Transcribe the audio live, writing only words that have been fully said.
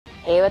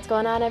Hey, what's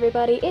going on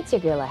everybody? It's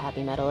your girl,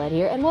 Happy Metalhead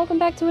here, and welcome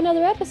back to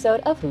another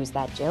episode of Who's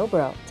That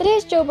JoBro?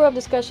 Today's JoBro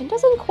discussion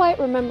doesn't quite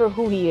remember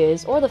who he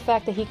is, or the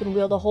fact that he can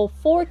wield a whole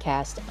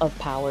forecast of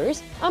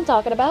powers. I'm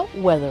talking about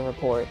Weather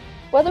Report.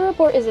 Weather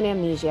Report is an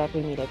amnesiac we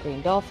meet at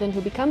Green Dolphin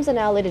who becomes an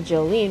ally to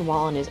Jolene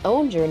while on his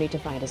own journey to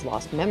find his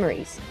lost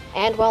memories.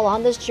 And while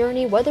on this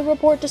journey, Weather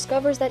Report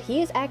discovers that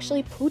he is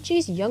actually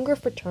Poochie's younger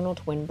fraternal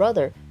twin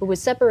brother, who was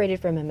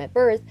separated from him at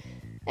birth,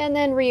 and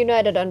then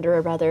reunited under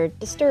a rather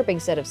disturbing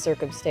set of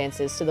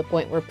circumstances to the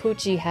point where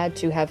Poochie had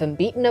to have him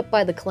beaten up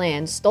by the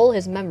clan, stole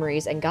his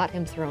memories, and got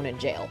him thrown in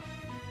jail.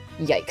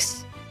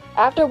 Yikes.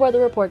 After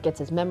Weather Report gets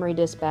his memory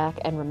disc back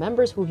and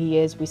remembers who he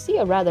is, we see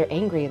a rather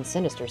angry and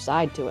sinister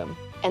side to him.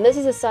 And this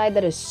is a side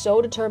that is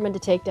so determined to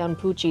take down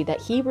Poochie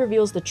that he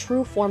reveals the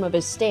true form of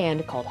his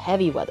stand called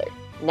Heavy Weather.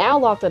 Now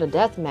locked in a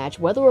death match,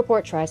 Weather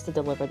Report tries to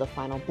deliver the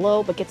final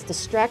blow but gets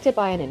distracted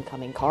by an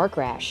incoming car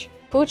crash.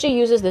 Poochie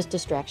uses this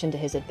distraction to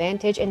his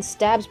advantage and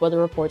stabs Weather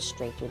Report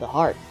straight through the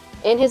heart.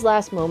 In his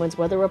last moments,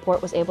 Weather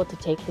Report was able to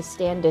take his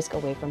stand disc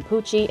away from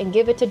Poochie and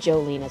give it to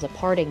Jolene as a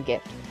parting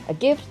gift, a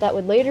gift that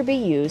would later be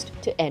used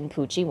to end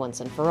Poochie once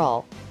and for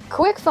all.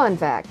 Quick fun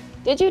fact!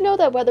 Did you know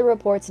that Weather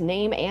Report's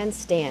name and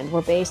stand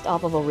were based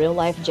off of a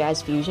real-life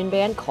jazz fusion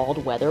band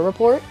called Weather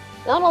Report?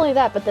 Not only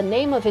that, but the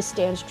name of his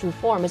stand's true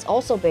form is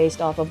also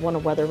based off of one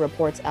of Weather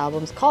Report's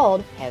albums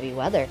called Heavy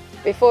Weather.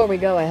 Before we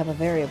go, I have a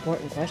very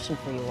important question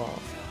for you all.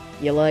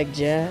 You like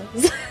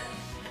jazz?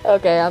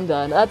 Okay, I'm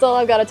done. That's all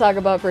I've got to talk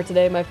about for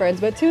today, my friends,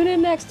 but tune in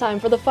next time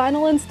for the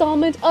final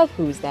installment of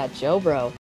Who's That JoBro?